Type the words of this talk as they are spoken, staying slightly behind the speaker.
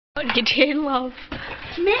What are you doing, love?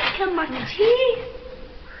 Making my tea.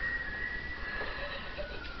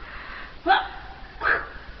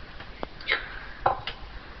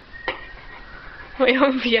 What are you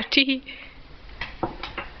on for your tea?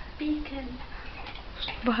 Bacon.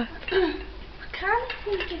 What? I can't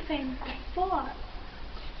seem to find the fork.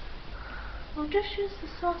 I'll just use the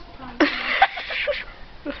saucepan.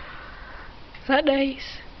 Is that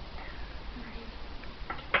nice?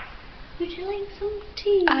 Would you like some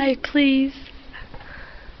tea? Aye, please.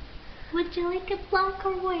 Would you like it black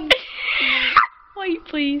or white? White,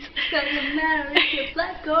 please. Doesn't matter if you're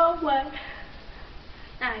black or white.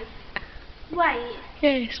 Aye. White.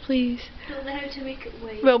 Yes, please. Don't know how to make it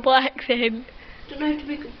white. Well, black then. Don't know how to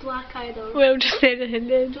make it black either. Well, just anything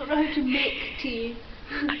then. Don't know how to make tea.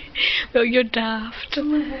 Well, you're daft.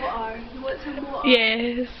 Only water. You want some water?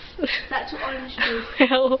 Yes. That's what orange juice.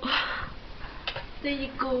 Well, There you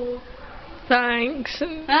go. thanks.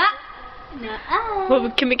 Ah! No.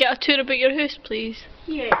 Well, can we get a tour about your house, please?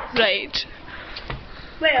 Yes. Right.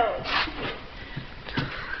 Well,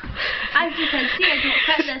 as you can see, I don't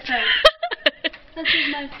cut this out. This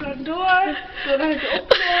is my front door. Don't know how to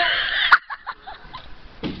open it.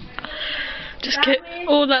 Just That get. way.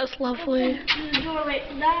 Oh, that's lovely. Open the door like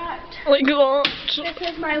that. Like what? This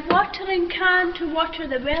is my watering can to water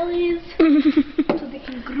the wellies so they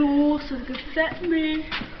can grow, so they can fit me.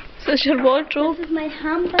 This is your wardrobe. This is my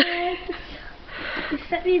handbag. They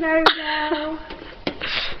fit me very well.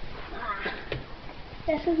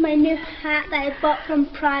 This is my new hat that I bought from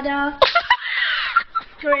Prada.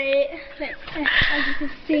 Great. As you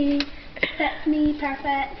can see, fits me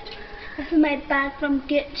perfect. This is my bag from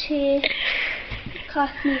Gucci. It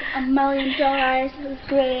cost me $1 million. It was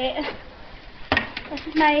great. This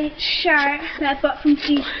is my shirt that I bought from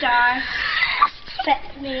G-Star.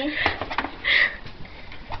 Fits me.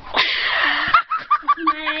 This is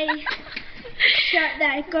my shirt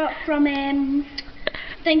that I got from I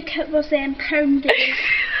think it was Poundy.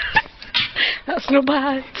 That's no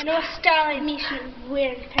bad. I know a star like me should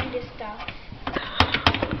wear Poundy stuff.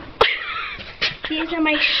 These are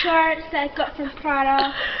my shirts that I got from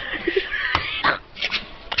Prada.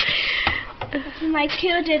 This is my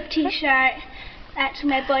Cool Dude t-shirt. Actually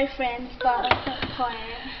my boyfriend's, but that's not the point.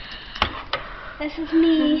 This is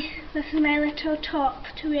me. This is my little top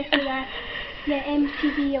to wear for the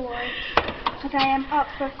MTV Awards. Because I am up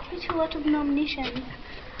for quite a lot of nominations.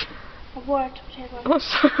 Awards, whichever.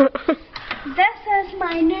 What's that? This is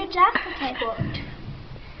my new jacket I bought.